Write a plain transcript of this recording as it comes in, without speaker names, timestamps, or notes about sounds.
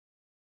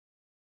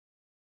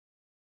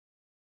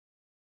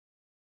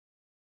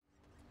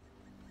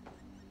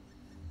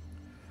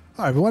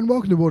Hi everyone,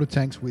 welcome to Water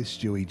Tanks with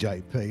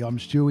stewiejp. I'm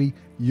Stewie,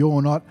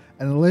 you're not,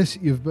 and unless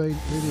you've been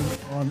living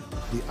on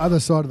the other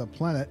side of the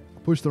planet,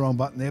 push the wrong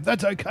button there.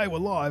 That's okay, we're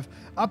live.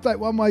 Update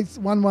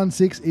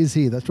 116 is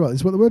here. That's right, this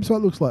is what the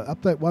website looks like.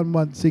 Update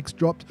 116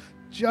 dropped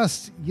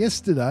just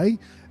yesterday,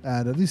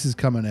 and this is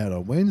coming out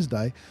on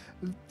Wednesday.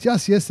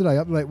 Just yesterday,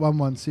 update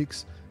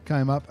 116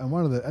 came up,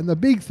 and the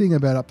big thing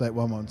about update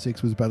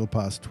 116 was Battle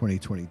Pass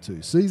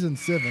 2022. Season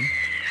 7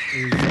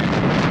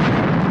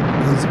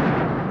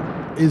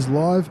 is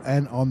live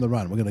and on the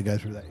run. We're going to go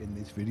through that in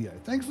this video.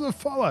 Thanks for the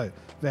follow,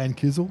 Van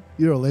Kizzle.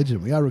 You're a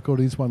legend. We are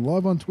recording this one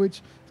live on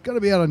Twitch. It's going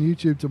to be out on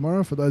YouTube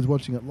tomorrow for those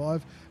watching it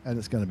live, and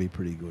it's going to be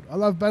pretty good. I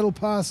love Battle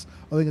Pass.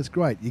 I think it's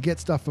great. You get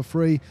stuff for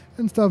free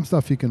and some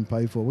stuff you can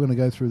pay for. We're going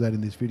to go through that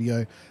in this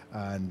video,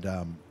 and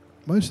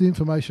most of the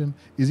information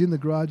is in the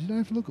garage. You don't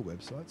have to look at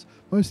websites.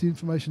 Most of the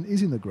information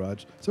is in the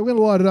garage. So we're going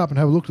to light it up and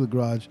have a look at the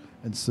garage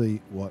and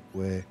see what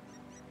we're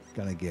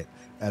going to get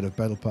out of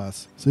Battle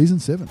Pass Season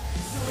 7.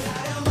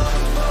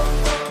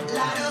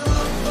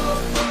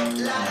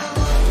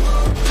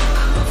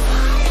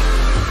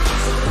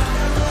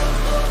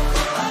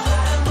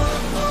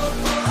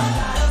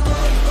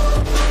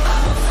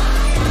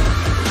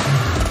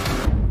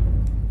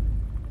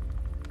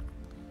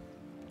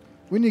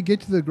 When you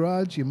get to the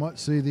garage, you might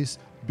see this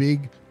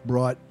big,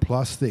 bright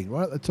plus thing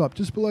right at the top,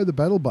 just below the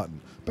battle button.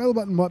 Battle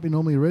button might be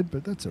normally red,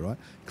 but that's all right.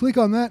 Click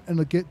on that and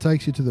it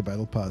takes you to the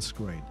Battle Pass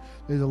screen.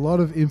 There's a lot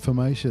of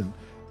information.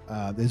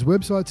 There's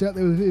websites out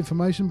there with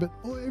information, but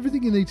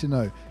everything you need to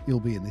know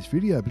will be in this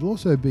video, but it'll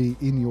also be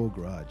in your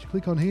garage.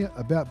 Click on here,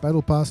 About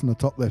Battle Pass on the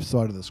top left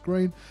side of the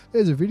screen.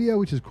 There's a video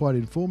which is quite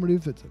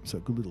informative. It's a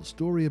good little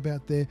story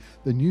about there.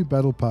 The new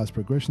Battle Pass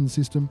progression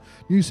system,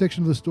 new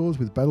section of the stores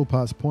with Battle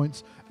Pass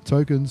points,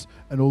 tokens,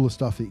 and all the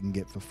stuff that you can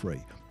get for free.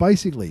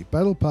 Basically,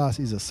 Battle Pass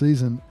is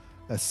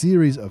a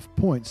series of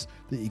points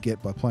that you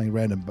get by playing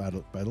random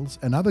battles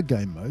and other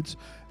game modes,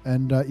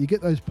 and you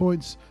get those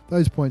points.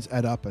 Those points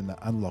add up and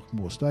unlock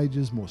more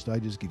stages. More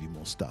stages give you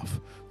more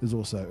stuff. There's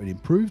also an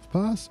improved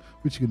pass,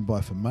 which you can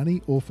buy for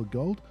money or for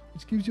gold,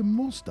 which gives you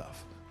more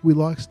stuff. We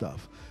like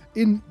stuff.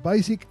 In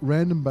basic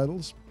random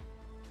battles,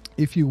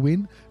 if you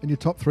win and you're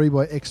top 3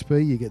 by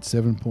XP, you get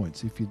 7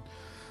 points. If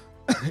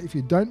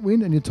you don't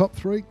win and you're top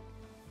 3,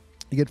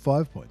 you get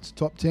 5 points.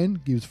 Top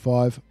 10 gives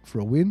 5 for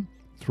a win,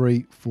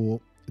 3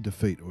 for a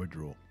defeat or a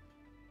draw.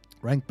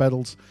 Ranked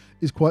battles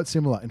is quite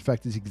similar. In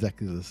fact, it's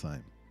exactly the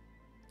same.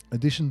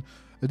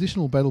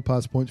 Additional Battle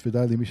Pass points for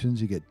daily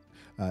missions. You get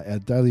our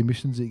daily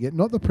missions that you get,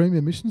 not the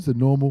premium missions, the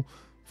normal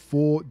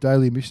 4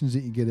 daily missions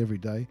that you get every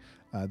day.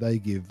 They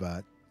give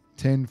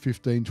 10,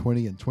 15,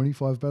 20, and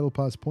 25 Battle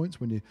Pass points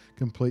when you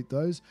complete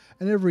those.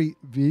 And every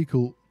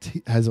vehicle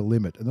has a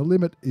limit, and the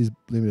limit is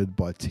limited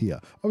by tier.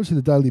 Obviously,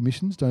 the daily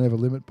missions don't have a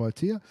limit by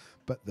tier,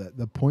 but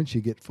the points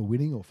you get for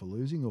winning or for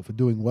losing or for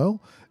doing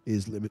well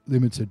is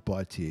limited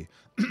by tier.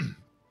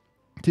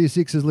 Tier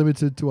 6 is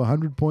limited to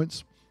 100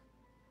 points,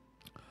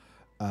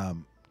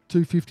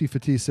 250 for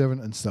Tier 7,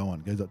 and so on.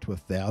 It goes up to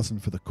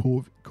 1,000 for the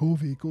core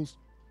vehicles,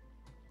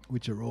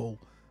 which are all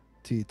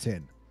Tier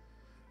 10.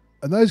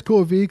 And those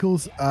core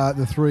vehicles are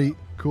the 3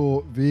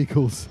 core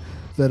vehicles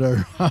that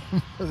are that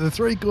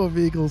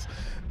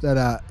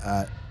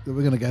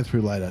we're going to go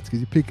through later. It's because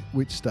you pick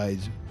which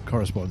stage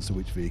corresponds to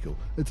which vehicle.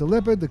 It's a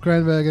Leopard, the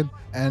Kranwagen,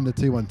 and the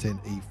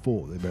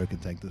T110E4, the American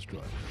Tank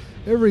Destroyer.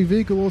 Every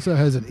vehicle also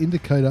has an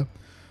indicator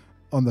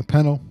on the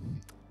panel,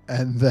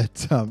 and that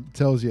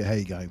tells you how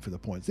you're going for the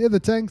points. They're the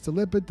tanks, the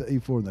Leopard, the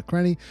E4, and the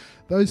Cranny.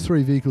 Those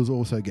 3 vehicles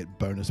also get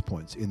bonus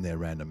points in their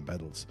random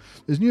battles.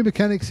 There's new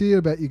mechanics here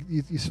about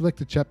you select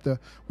a chapter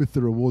with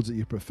the rewards that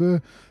you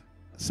prefer.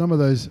 Some of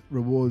those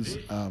rewards,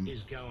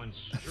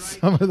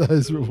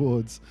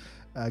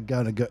 are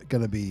going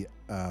to be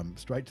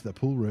straight to the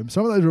pool room.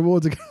 Some of those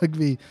rewards are going to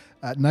be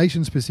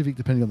nation specific,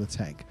 depending on the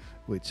tank,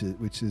 which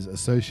is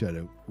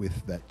associated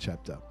with that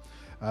chapter.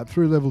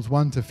 Through levels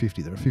 1 to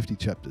 50, there are 50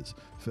 chapters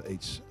for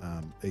each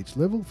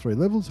level. 3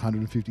 levels,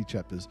 150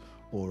 chapters,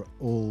 or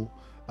all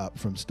up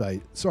from 3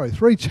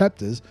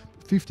 chapters,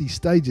 50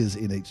 stages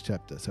in each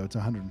chapter. So it's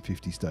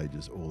 150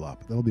 stages all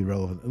up. That'll be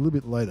relevant a little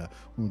bit later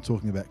when we're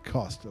talking about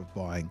cost of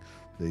buying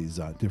these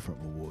different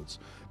rewards.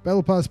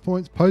 Battle Pass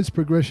points, post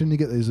progression, you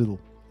get these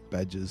little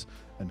badges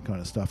and kind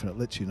of stuff, and it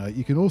lets you know.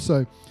 You can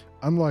also,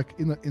 unlike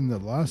in the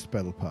last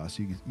Battle Pass,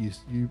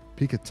 you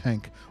pick a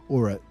tank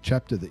or a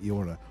chapter that you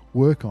want to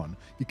work on.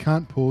 You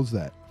can't pause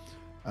that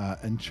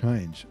and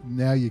change.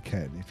 Now you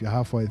can. If you're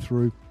halfway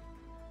through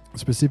a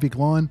specific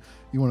line,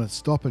 you want to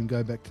stop and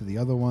go back to the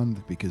other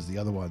one because the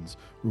other one's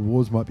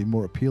rewards might be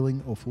more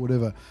appealing, or for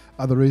whatever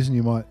other reason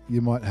you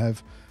might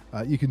have,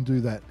 you can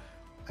do that.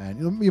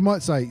 And you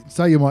might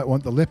say you might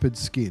want the Leopard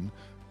skin,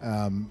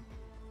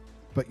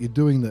 but you're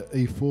doing the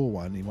E4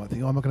 one. You might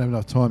think, I'm not going to have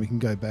enough time. You can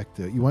go back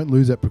to it. You won't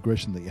lose that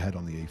progression that you had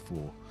on the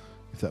E4,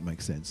 if that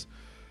makes sense.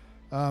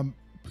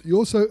 You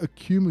also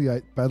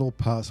accumulate Battle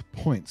Pass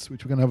points,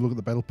 which we're going to have a look at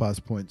the Battle Pass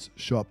points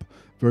shop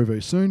very,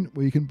 very soon,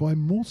 where you can buy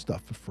more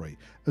stuff for free,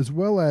 as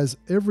well as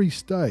every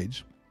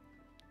stage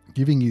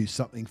giving you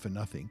something for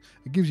nothing.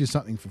 It gives you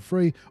something for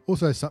free,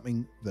 also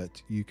something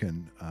that you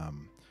can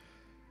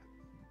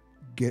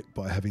get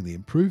by having the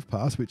improved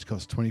pass, which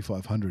costs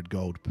 2,500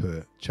 gold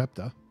per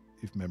chapter,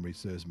 if memory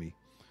serves me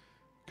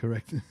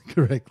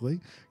correctly.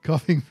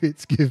 Coughing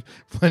fits give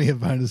plenty of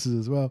bonuses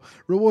as well.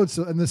 Rewards,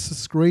 and the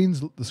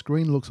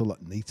screen looks a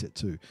lot neater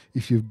too.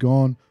 If you've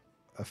gone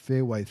a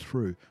fair way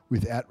through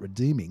without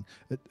redeeming,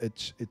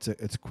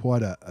 it's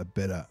quite a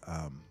better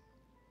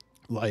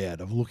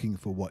layout of looking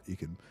for what you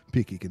can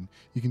pick. You can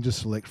just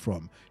select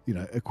from,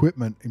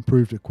 equipment,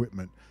 improved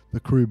equipment, the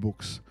crew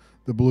books,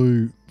 the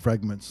blue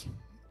fragments,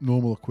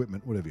 normal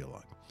equipment, whatever you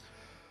like.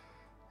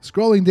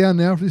 Scrolling down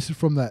now, this is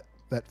from that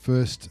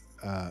first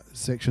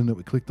section that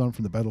we clicked on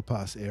from the Battle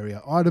Pass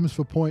area. Items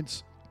for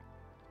points.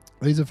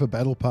 These are for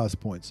Battle Pass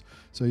points.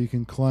 So you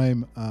can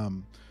claim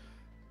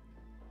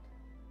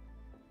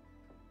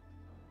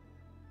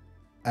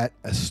at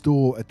a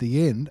store at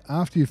the end,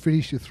 after you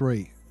finish your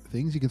 3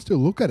 things. You can still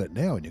look at it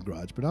now in your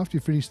garage, but after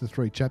you finish the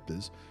 3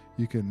 chapters,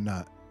 you can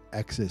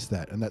access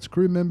that. And that's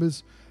crew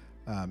members,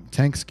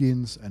 tank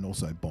skins, and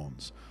also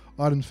bonds.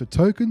 Items for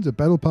tokens are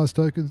Battle Pass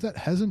tokens. That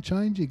hasn't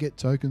changed. You get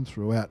tokens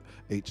throughout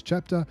each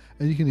chapter,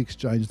 and you can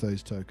exchange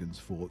those tokens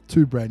for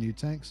 2 brand new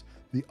tanks.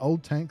 The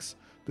old tanks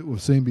that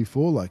we've seen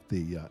before, like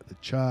the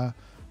Char,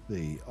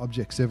 the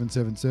Object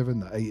 777,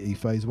 the AE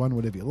Phase 1,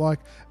 whatever you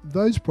like,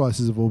 those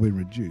prices have all been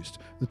reduced.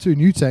 The 2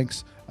 new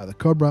tanks are the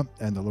Cobra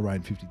and the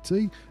Lorraine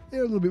 50T.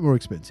 They're a little bit more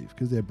expensive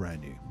because they're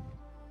brand new.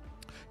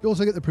 You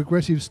also get the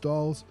progressive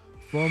styles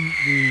from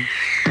the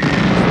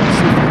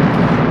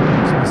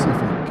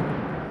specific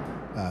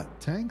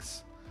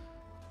tanks.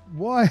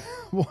 Why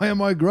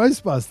am I gross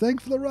bus?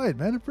 Thanks for the raid,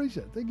 man.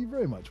 Appreciate it. Thank you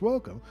very much.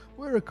 Welcome.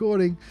 We're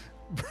recording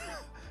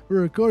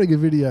a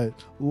video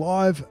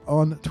live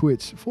on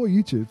Twitch for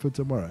YouTube for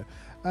tomorrow.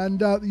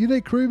 And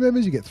unique crew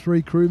members, you get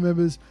 3 crew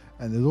members,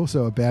 and there's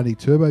also a bounty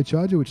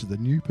turbocharger, which is the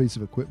new piece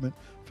of equipment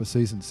for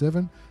Season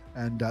 7,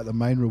 and the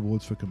main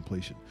rewards for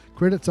completion.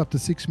 Credits up to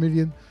 6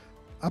 million,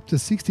 up to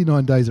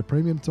 69 days of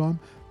premium time,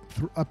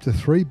 up to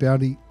 3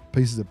 bounty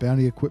pieces of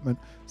bounty equipment,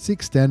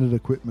 6 standard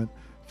equipment,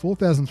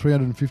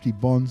 4,350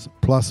 bonds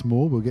plus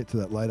more. We'll get to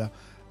that later.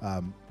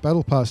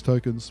 Battle Pass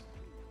tokens,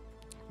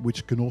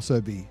 which can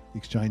also be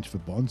exchanged for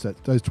bonds.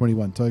 Those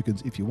 21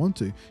 tokens, if you want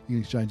to, you can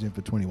exchange them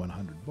for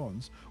 2,100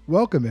 bonds.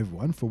 Welcome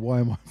everyone from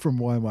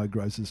Why Am I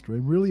Gross's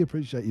stream. Really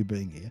appreciate you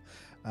being here.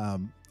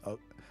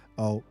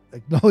 I'll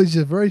acknowledge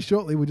you very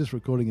shortly. We're just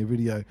recording a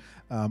video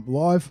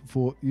live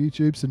for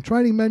YouTube. Some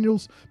training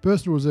manuals,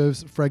 personal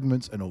reserves,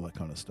 fragments, and all that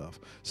kind of stuff.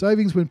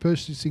 Savings when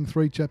purchasing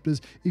 3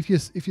 chapters. If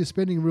you're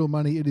spending real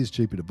money, it is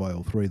cheaper to buy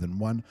all 3 than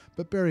 1.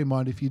 But bear in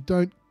mind, if you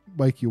don't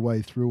make your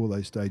way through all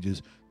those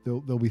stages,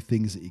 there'll be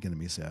things that you're going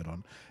to miss out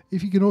on.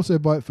 If you can also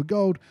buy it for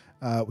gold,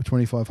 with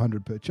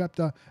 2,500 per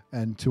chapter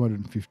and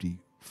 250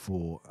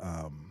 for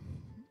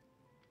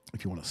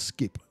if you want to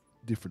skip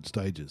different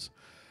stages.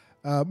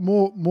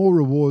 More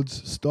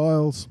rewards,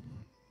 styles.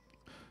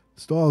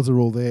 Styles are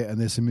all there, and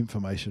there's some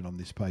information on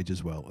this page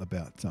as well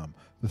about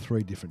the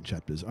 3 different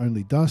chapters.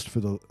 Only Dust for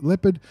the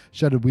Leopard,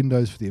 Shattered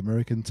Windows for the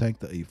American tank,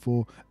 the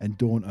E4, and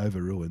Dawn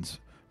Over Ruins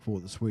for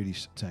the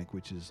Swedish tank,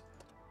 which is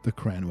the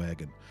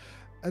Kranwagen.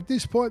 At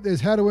this point,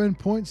 there's how to earn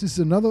points. This is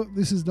another.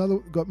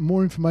 Got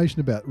more information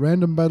about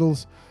random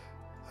battles.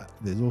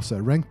 There's also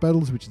ranked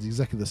battles, which is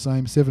exactly the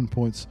same. 7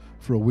 points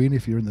for a win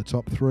if you're in the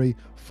top 3.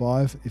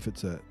 5 if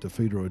it's a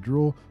defeat or a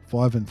draw.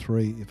 5 and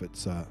 3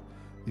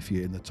 if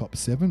you're in the top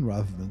 7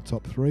 rather than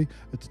top 3.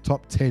 It's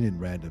top 10 in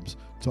randoms,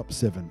 top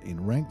 7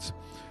 in ranked.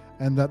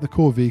 And the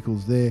core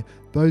vehicles there,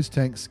 those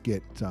tanks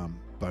get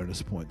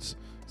bonus points.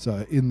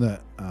 So in the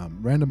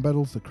random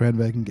battles, the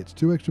Kranwagen gets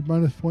 2 extra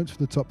bonus points for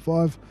the top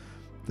 5.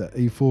 The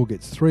E4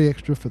 gets 3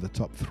 extra for the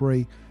top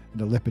 3.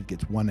 And the Leopard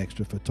gets 1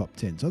 extra for top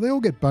 10. So they all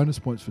get bonus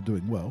points for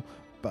doing well,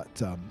 but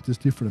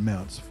just different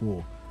amounts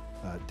for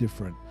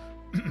different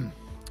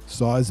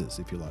sizes,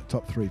 if you like,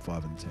 top 3,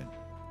 5, and 10.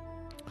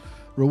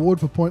 Reward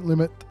for point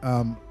limit.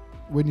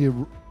 When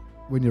you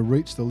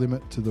reach the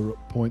limit to the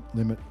point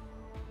limit,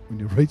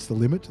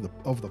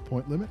 of the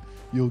point limit,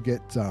 you'll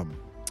get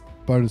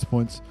bonus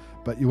points,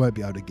 but you won't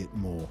be able to get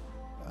more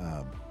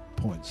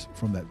points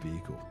from that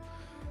vehicle.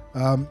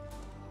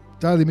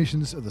 Daily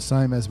missions are the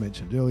same as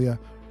mentioned earlier.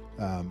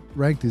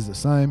 Ranked is the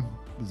same.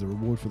 There's a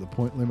reward for the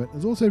point limit.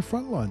 There's also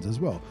front lines as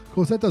well. Of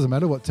course, that doesn't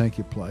matter what tank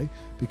you play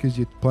because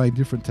you're playing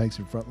different tanks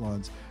in front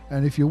lines.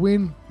 And if you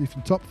win, if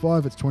you're top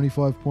 5, it's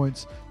 25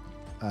 points.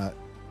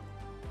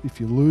 If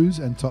you lose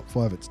and top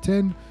 5, it's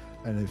 10.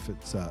 And if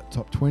it's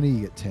top 20, you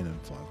get 10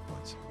 and 5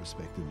 points,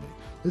 respectively.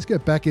 Let's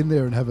get back in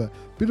there and have a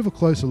bit of a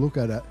closer look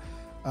at it.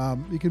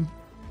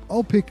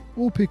 We'll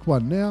pick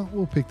one now.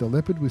 We'll pick the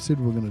Leopard. We said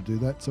we're going to do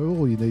that. So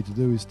all you need to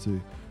do is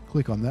to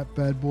click on that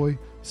bad boy,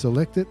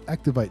 select it,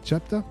 activate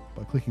chapter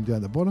by clicking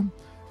down the bottom,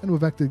 and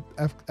we've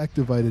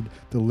activated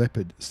the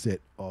Leopard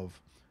set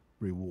of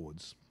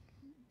rewards.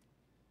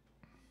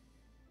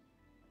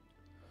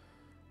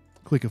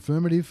 Click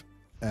affirmative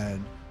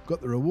and got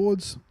the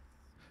rewards,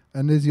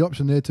 and there's the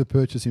option there to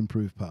purchase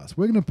improved pass.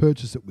 We're going to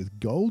purchase it with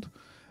gold.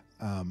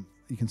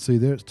 you can see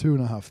there it's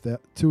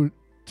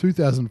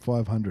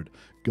 2,500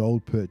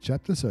 gold per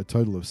chapter, so a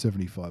total of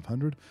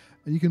 7,500.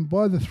 And you can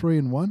buy the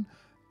 3-in-1,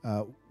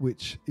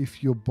 which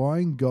if you're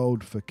buying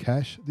gold for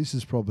cash, this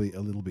is probably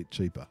a little bit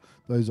cheaper.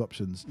 Those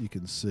options you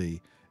can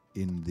see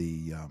in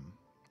the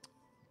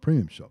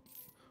premium shop,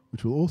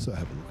 which we'll also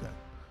have a look at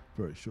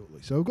very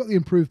shortly. So we've got the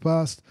improved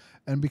pass,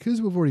 and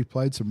because we've already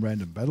played some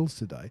random battles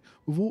today,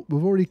 we've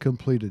already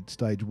completed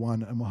stage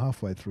 1 and we're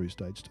halfway through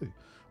stage 2,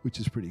 which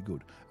is pretty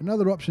good.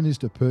 Another option is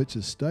to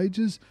purchase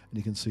stages, and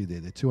you can see there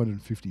they're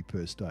 250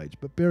 per stage.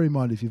 But bear in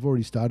mind, if you've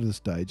already started a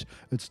stage,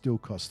 it still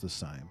costs the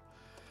same.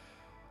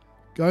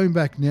 Going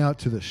back now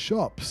to the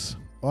shops,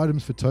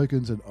 items for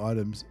tokens and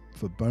items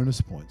for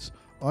bonus points.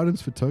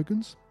 Items for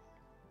tokens,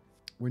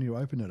 when you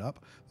open it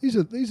up, these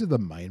are the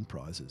main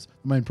prizes.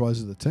 The main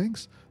prizes are the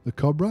tanks, the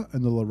Cobra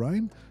and the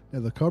Lorraine. Now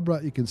the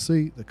Cobra, you can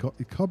see the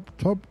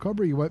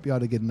Cobra, you won't be able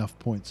to get enough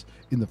points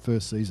in the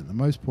first season. The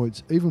most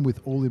points, even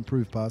with all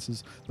improved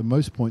passes, the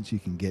most points you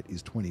can get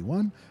is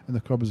 21, and the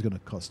Cobra is going to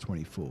cost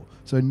 24.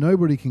 So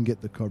nobody can get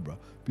the Cobra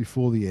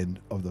before the end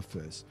of the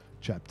first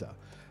chapter.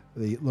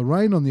 The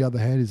Lorraine, on the other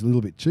hand, is a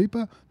little bit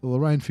cheaper. The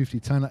Lorraine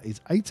 50 tonner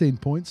is 18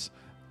 points,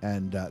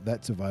 and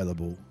that's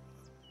available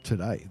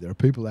today. There are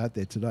people out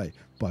there today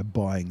by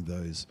buying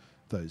those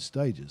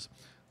stages,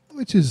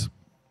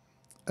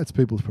 that's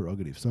people's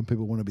prerogative. Some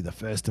people want to be the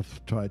first to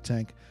try a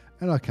tank,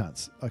 and I can't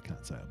say I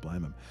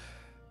blame them.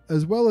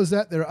 As well as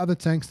that, there are other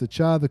tanks: the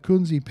Char, the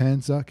Kunzi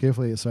Panzer,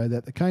 carefully I say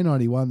that, the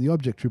K91, the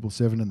Object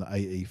 777, and the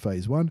AE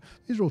Phase 1.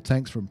 These are all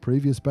tanks from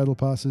previous battle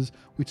passes,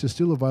 which are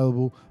still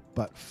available,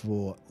 but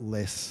for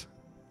less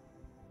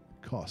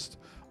cost.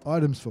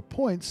 Items for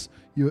points,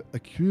 you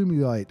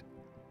accumulate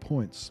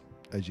points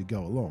as you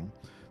go along.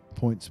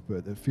 Points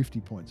per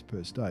 50 points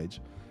per stage.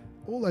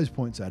 All those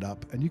points add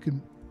up, and you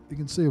can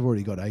see I've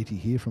already got 80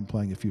 here from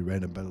playing a few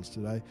random battles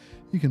today.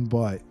 You can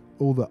buy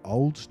all the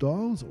old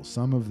styles, or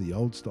some of the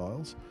old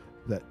styles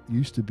that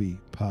used to be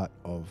part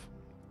of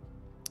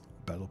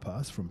Battle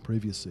Pass from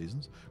previous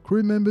seasons,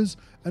 crew members,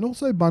 and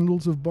also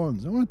bundles of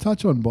bonds. I want to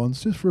touch on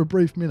bonds just for a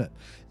brief minute.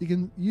 If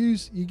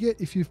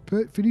you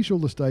finish all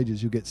the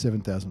stages, you'll get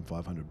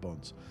 7,500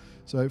 bonds.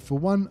 So for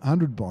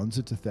 100 bonds,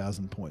 it's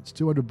 1,000 points.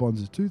 200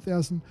 bonds is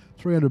 2,000.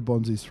 300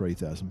 bonds is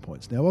 3,000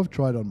 points. Now, I've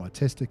tried on my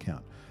test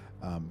account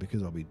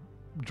because I'll be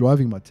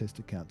driving my test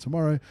account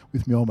tomorrow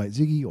with my old mate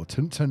Ziggy, or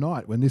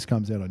tonight when this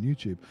comes out on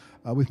YouTube,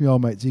 with my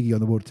old mate Ziggy on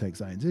the Water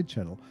Tanks ANZ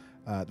channel,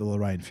 the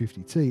Lorraine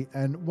 50T.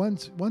 And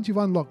once you've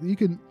unlocked, you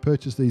can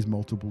purchase these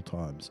multiple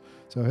times.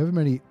 So however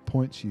many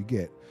points you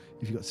get,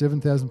 if you've got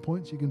 7,000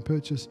 points, you can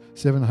purchase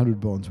 700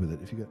 bonds with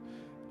it. If you've got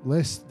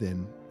less,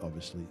 then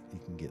obviously you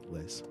can get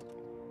less.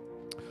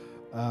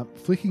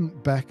 Flicking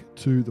back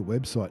to the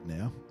website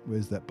now,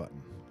 where's that button?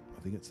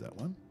 I think it's that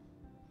one.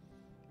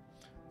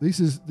 This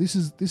is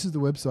the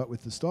website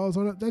with the styles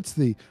on it. That's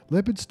the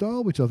leopard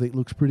style, which I think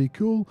looks pretty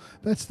cool.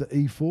 That's the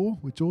E4,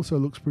 which also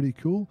looks pretty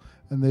cool.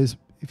 And there's,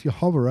 if you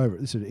hover over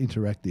it, this is an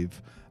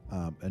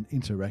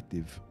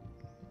interactive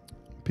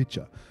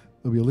picture.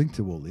 There'll be a link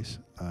to all this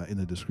in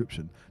the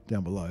description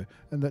down below.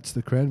 And that's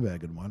the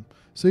Cranwagon one.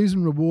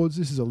 Season rewards.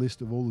 This is a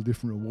list of all the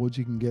different rewards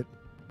you can get.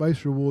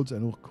 Base rewards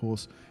and, of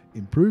course,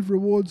 improved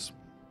rewards.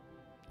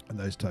 And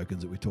those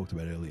tokens that we talked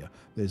about earlier.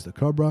 There's the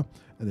Cobra,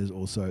 and there's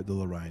also the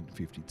Lorraine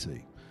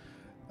 50T.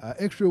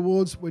 Extra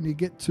rewards, when you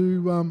get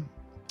to,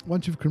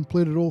 once you've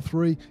completed all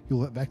three,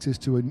 you'll have access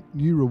to a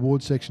new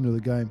reward section of the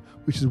game,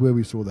 which is where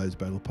we saw those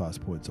Battle Pass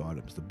points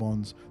items, the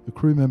bonds, the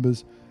crew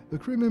members. The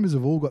crew members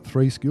have all got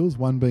 3 skills,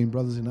 one being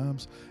Brothers in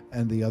Arms,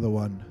 and the other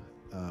one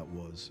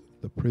was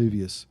the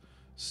previous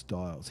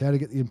styles. How to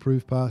get the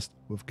improved pass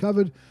we've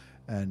covered,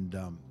 and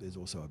there's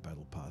also a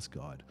Battle Pass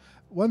guide.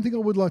 One thing I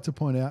would like to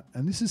point out,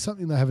 and this is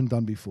something they haven't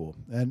done before,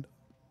 and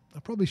I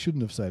probably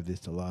shouldn't have saved this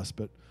to last,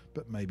 but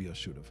maybe I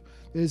should have.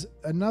 There's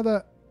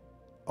another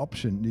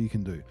option you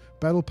can do.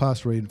 Battle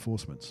Pass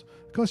reinforcements.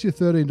 It costs you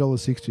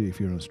 $13.60 if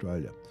you're in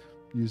Australia.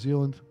 New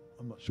Zealand,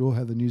 I'm not sure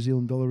how the New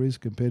Zealand dollar is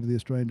compared to the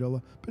Australian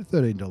dollar, but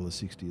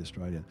 $13.60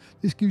 Australian.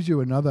 This gives you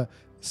another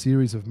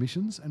series of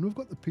missions, and we've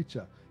got the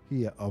picture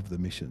here of the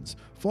missions.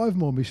 5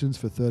 more missions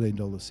for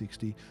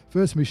 $13.60.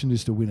 First mission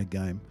is to win a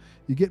game.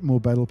 You get more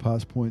Battle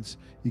Pass points.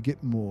 You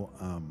get more...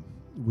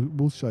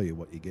 We'll show you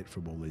what you get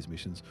from all these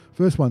missions.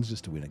 First one's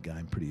just to win a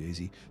game, pretty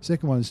easy.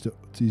 Second one is to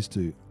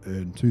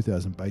earn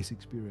 2,000 base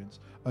experience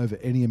over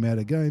any amount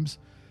of games.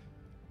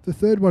 The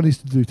third one is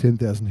to do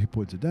 10,000 hit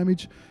points of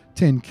damage.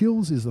 10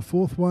 kills is the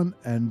fourth one,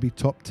 and be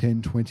top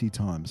 10 20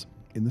 times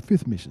in the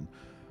fifth mission.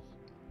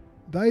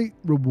 They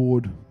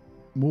reward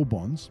more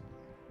bonds,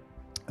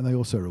 and they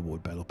also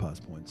reward Battle Pass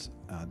points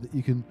that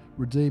you can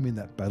redeem in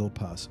that Battle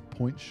Pass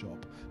point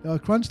shop. Now, I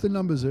crunched the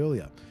numbers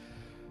earlier.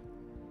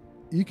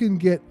 You can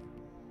get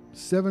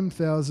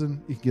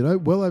 7,000, you can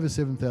get well over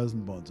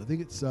 7,000 bonds. I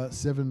think it's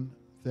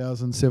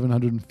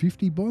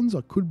 7,750 bonds.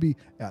 I could be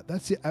out.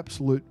 That's the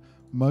absolute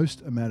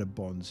most amount of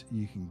bonds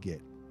you can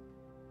get.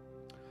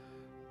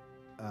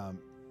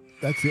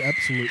 That's the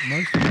absolute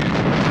most.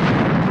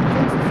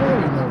 Thanks for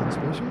following No One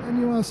Special, and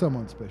you are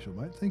someone special,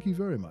 mate. Thank you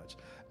very much.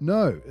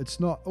 No, it's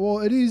not. Well,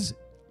 it is.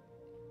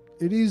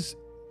 It is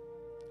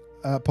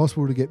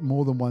possible to get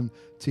more than one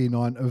tier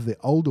 9 of the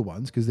older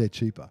ones because they're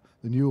cheaper.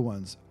 The newer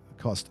ones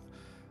cost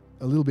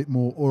a little bit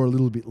more or a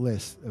little bit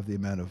less of the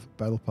amount of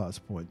Battle Pass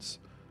points,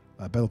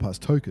 Battle Pass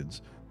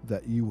tokens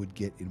that you would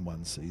get in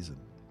one season.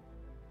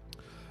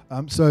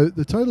 So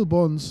the total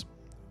bonds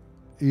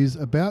is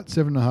about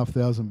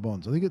 7,500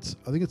 bonds. I think it's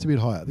a bit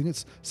higher. I think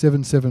it's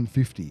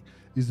 750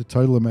 is the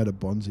total amount of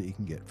bonds that you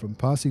can get from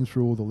passing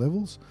through all the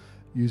levels,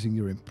 using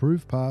your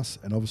improved pass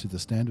and obviously the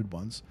standard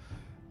ones,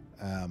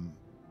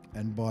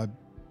 and by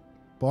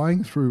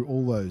buying through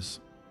all those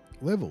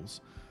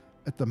levels.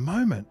 At the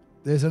moment,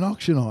 there's an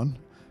auction on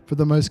for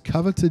the most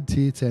coveted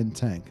tier 10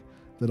 tank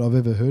that I've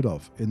ever heard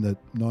of in the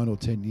 9 or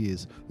 10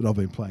 years that I've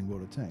been playing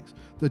World of Tanks.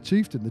 The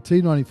Chieftain, the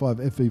T95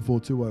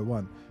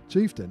 FE4201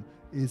 Chieftain,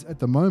 is at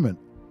the moment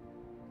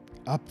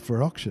up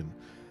for auction.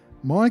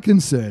 My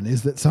concern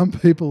is that some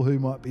people who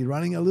might be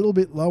running a little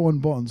bit low on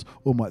bonds,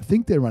 or might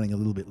think they're running a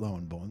little bit low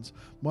on bonds,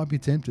 might be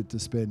tempted to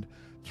spend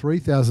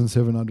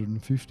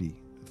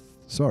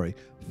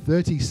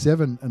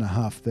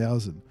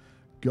 37,500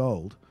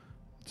 gold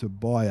to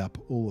buy up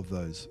all of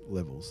those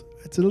levels.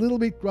 It's a little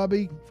bit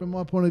grubby from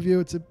my point of view.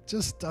 It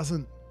just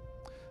doesn't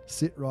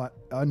sit right.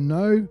 I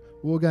know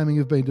Wargaming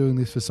have been doing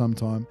this for some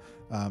time,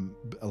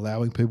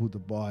 allowing people to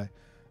buy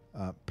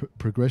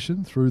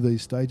progression through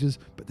these stages,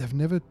 but they've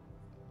never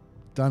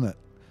done it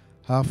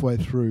halfway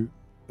through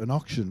an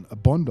auction, a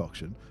bond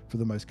auction, for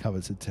the most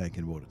coveted tank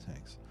in World of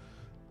Tanks.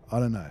 I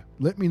don't know.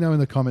 Let me know in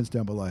the comments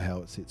down below how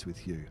it sits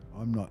with you.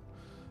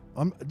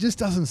 It just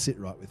doesn't sit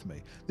right with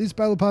me. This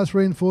Battle Pass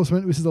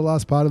reinforcement, this is the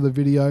last part of the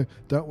video.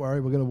 Don't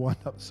worry, we're going to wind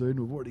up soon.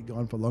 We've already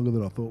gone for longer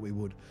than I thought we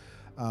would.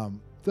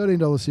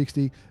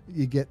 $13.60,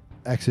 you get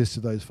access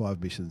to those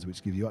 5 missions,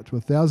 which give you up to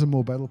 1,000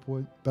 more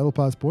Battle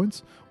Pass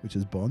points, which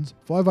is bonds,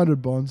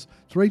 500 bonds,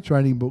 3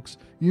 training books,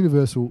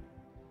 universal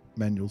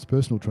manuals,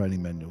 personal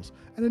training manuals,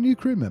 and a new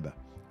crew member,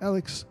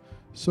 Alex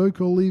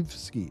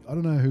Sokolivsky. I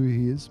don't know who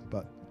he is,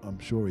 but I'm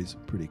sure he's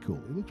pretty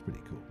cool. He looks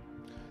pretty cool.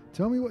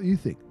 Tell me what you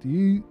think.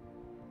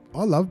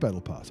 I love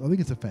Battle Pass. I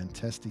think it's a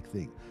fantastic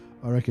thing.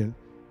 I reckon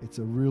it's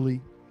a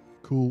really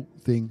cool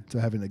thing to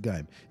have in a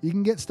game. You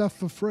can get stuff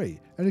for free,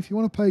 and if you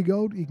want to pay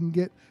gold, you can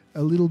get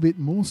a little bit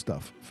more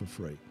stuff for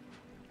free.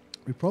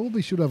 We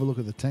probably should have a look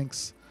at the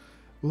tanks.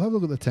 We'll have a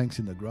look at the tanks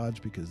in the garage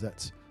because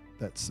that's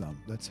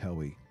how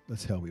we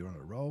run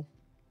a roll.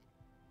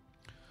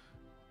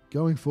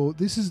 Going forward,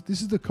 this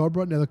is the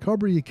Cobra. Now the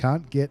Cobra you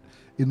can't get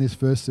in this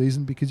first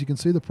season because you can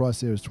see the price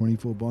there is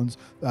 24 bonds,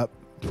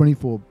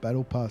 24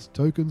 Battle Pass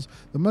tokens.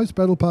 The most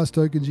Battle Pass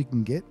tokens you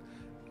can get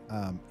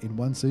in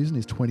one season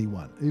is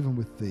 21, even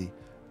with the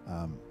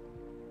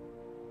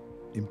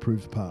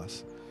improved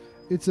pass.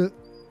 Is it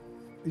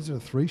a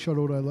 3-shot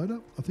auto loader?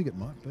 I think it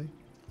might be.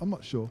 I'm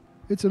not sure.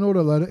 It's an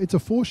auto loader. It's a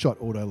 4-shot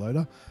auto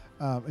loader.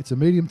 It's a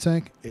medium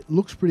tank. It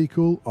looks pretty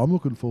cool. I'm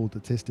looking forward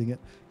to testing it.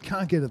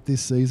 Can't get it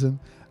this season.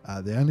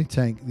 The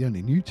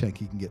only new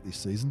tank you can get this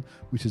season,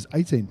 which is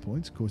 18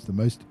 points. Of course, the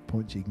most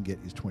points you can get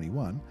is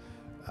 21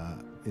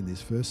 in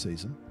this first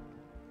season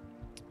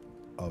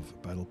of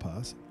Battle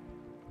Pass,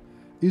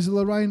 is a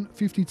Lorraine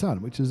 50 ton,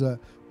 which is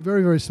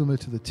very, very similar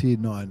to the Tier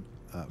 9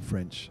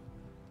 French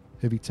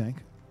heavy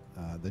tank,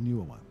 the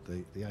newer one,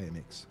 the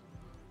AMX.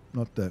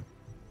 Not the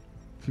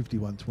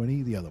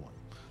 5120, the other one.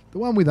 The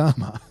one with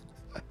armour.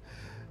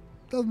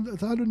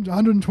 It's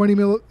 120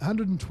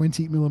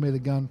 millimeter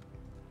gun.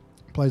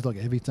 Plays like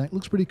a heavy tank.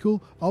 Looks pretty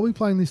cool. I'll be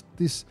playing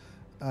this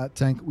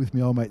tank with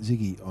my old mate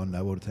Ziggy on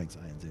World of Tanks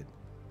ANZ.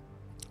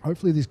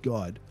 Hopefully this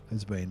guide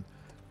has been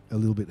a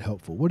little bit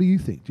helpful. What do you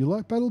think? Do you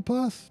like Battle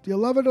Pass? Do you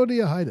love it or do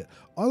you hate it?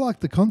 I like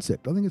the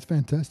concept. I think it's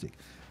fantastic.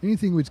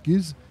 Anything which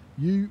gives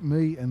you,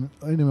 me, and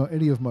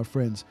any of my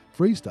friends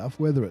free stuff,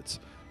 whether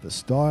it's the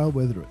style,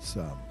 whether it's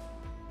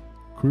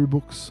crew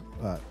books,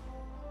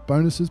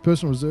 bonuses,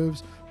 personal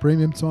reserves,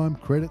 premium time,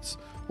 credits,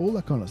 all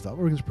that kind of stuff.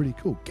 I reckon it's pretty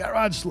cool.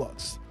 Garage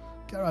slots.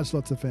 Garage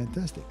slots are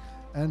fantastic.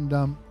 And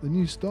the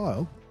new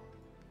style,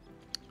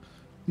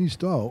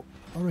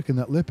 I reckon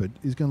that leopard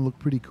is going to look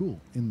pretty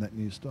cool in that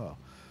new style.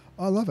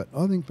 I love it.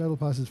 I think Battle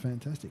Pass is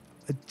fantastic.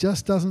 It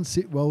just doesn't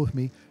sit well with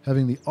me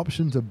having the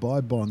option to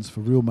buy bonds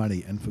for real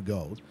money and for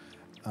gold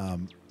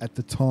at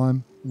the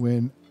time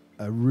when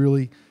a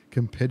really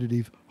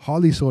competitive,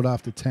 highly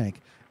sought-after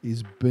tank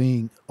is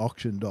being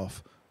auctioned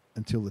off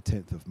until the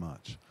 10th of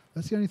March.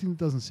 That's the only thing that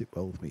doesn't sit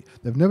well with me.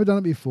 They've never done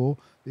it before.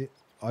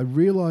 I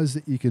realise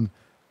that you can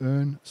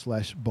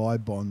earn/buy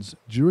bonds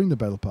during the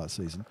Battle Pass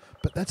season,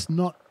 but that's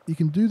not, you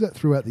can do that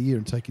throughout the year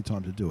and take your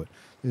time to do it.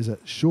 There's a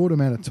short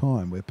amount of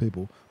time where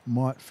people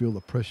might feel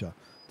the pressure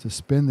to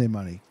spend their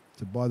money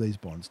to buy these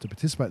bonds, to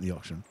participate in the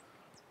auction.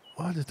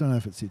 I just don't know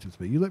if it sits with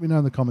me. You let me know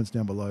in the comments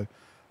down below.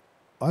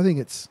 I think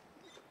it's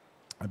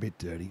a bit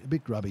dirty, a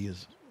bit grubby,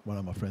 as one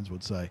of my friends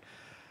would say.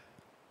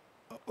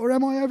 Or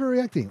am I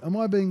overreacting? Am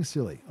I being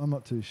silly? I'm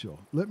not too sure.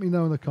 Let me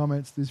know in the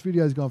comments. This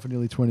video's gone for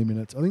nearly 20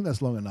 minutes. I think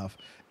that's long enough.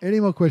 Any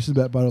more questions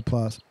about Battle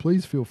Pass,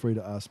 please feel free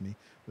to ask me.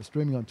 We're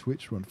streaming on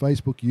Twitch, we're on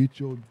Facebook,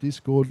 YouTube,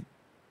 Discord,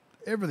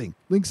 everything.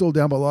 Links all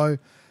down below.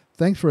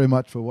 Thanks very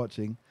much for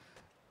watching.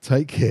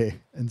 Take care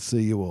and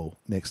see you all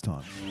next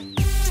time.